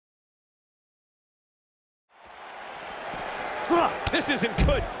This isn't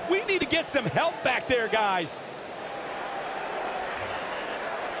good. We need to get some help back there, guys.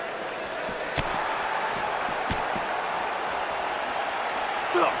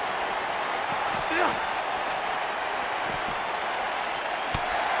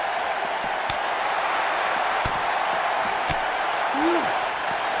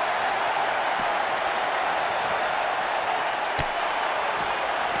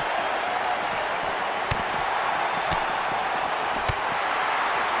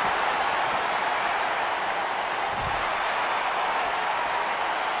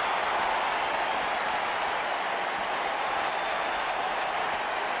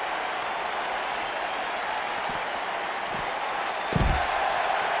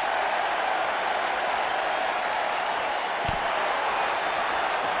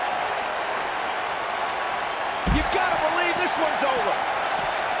 You gotta believe this one's over.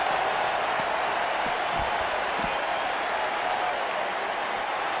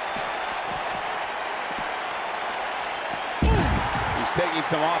 He's taking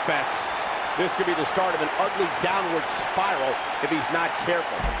some offense. This could be the start of an ugly downward spiral if he's not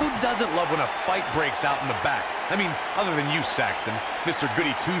careful. Who doesn't love when a fight breaks out in the back? I mean, other than you, Saxton. Mr.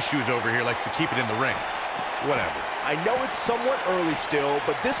 Goody Two-Shoes over here likes to keep it in the ring. Whatever. I know it's somewhat early still,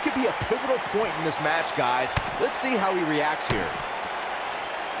 but this could be a pivotal point in this match, guys. Let's see how he reacts here.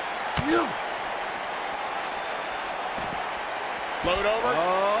 Float over.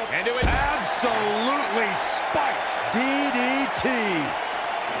 Into it. Absolutely spiked. DDT.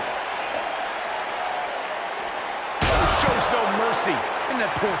 Shows no mercy. In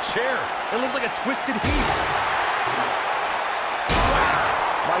that poor chair. It looks like a twisted heap.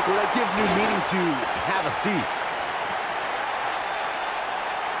 Michael, that gives new meaning to have a seat.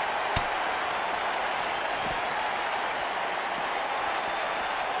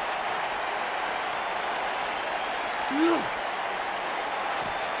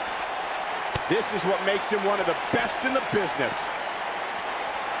 This is what makes him one of the best in the business.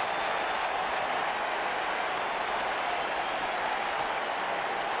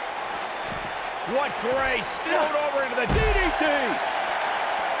 What grace! Float over into the DDT!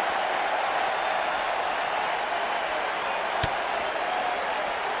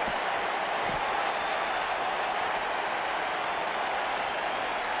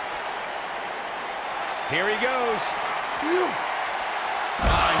 Here he goes.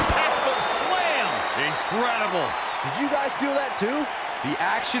 Impactful slam. Incredible. Did you guys feel that too? The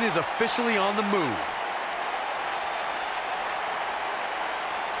action is officially on the move.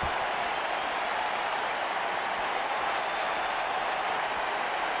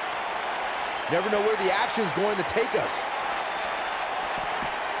 Never know where the action's going to take us.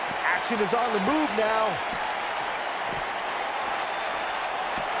 Action is on the move now.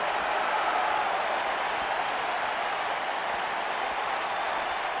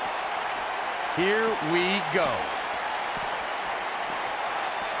 Here we go.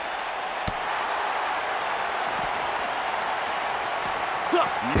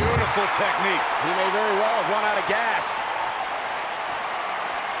 Beautiful technique. He may very well have run out of gas.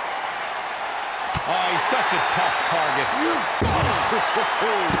 Oh, he's such a tough target.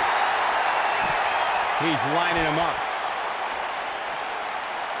 He's lining him up.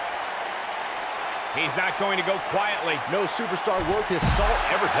 He's not going to go quietly. No superstar worth his salt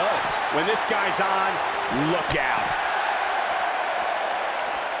ever does. When this guy's on, look out.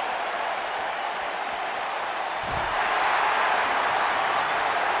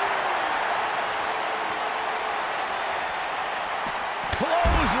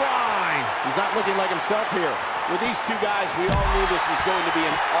 Clothesline. He's not looking like himself here. With these two guys, we all knew this was going to be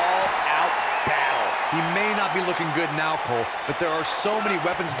an all-out battle. He may not be looking good now, Cole, but there are so many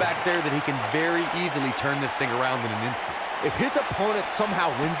weapons back there that he can very easily turn this thing around in an instant. If his opponent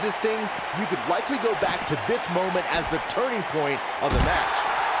somehow wins this thing, you could likely go back to this moment as the turning point of the match.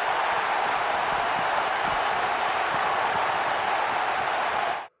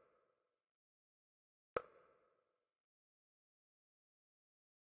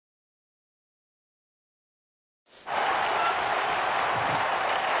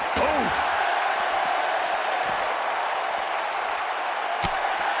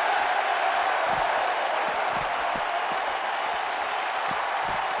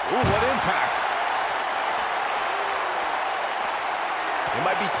 Ooh, what impact. It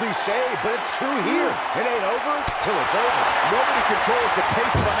might be cliche, but it's true here. It ain't over till it's over. Nobody controls the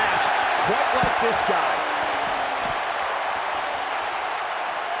pace of a match quite like this guy.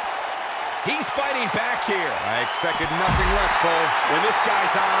 He's fighting back here. I expected nothing less, Cole. When this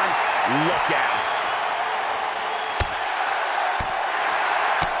guy's on, look out.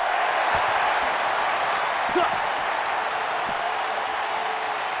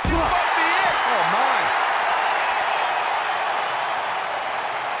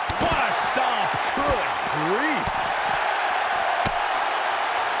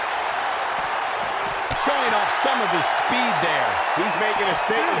 showing off some of his speed there. He's making a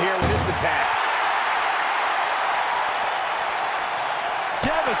statement here with this attack.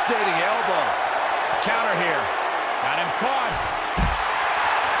 Devastating elbow. Counter here. Got him caught.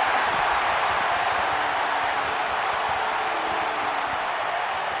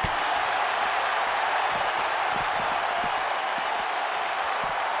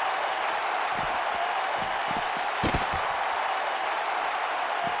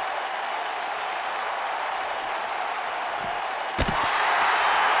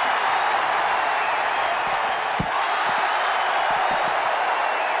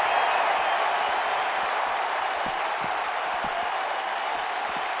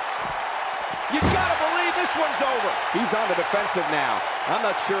 You gotta believe this one's over. He's on the defensive now. I'm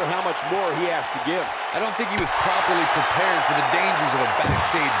not sure how much more he has to give. I don't think he was properly prepared for the dangers of a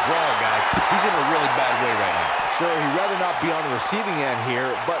backstage brawl, guys. He's in a really bad way right now. Sure, he'd rather not be on the receiving end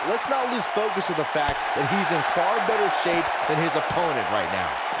here, but let's not lose focus of the fact that he's in far better shape than his opponent right now.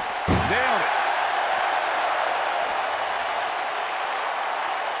 Nailed it.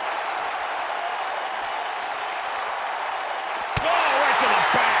 Oh, right to the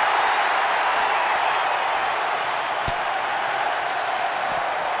back.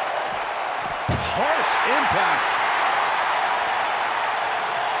 Harsh impact.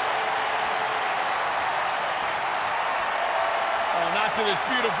 Oh, not to this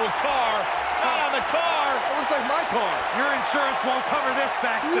beautiful car. Not on the car. That looks like my car. Your insurance won't cover this,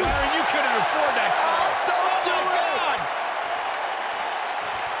 Saxton. Larry, you couldn't afford that car. Don't do my it.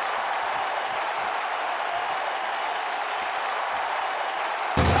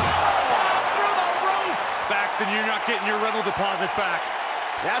 God. Through the roof. Saxton, you're not getting your rental deposit back.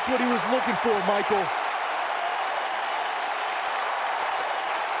 That's what he was looking for, Michael.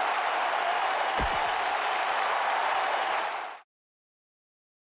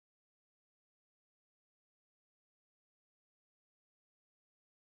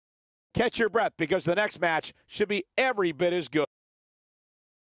 Catch your breath, because the next match should be every bit as good.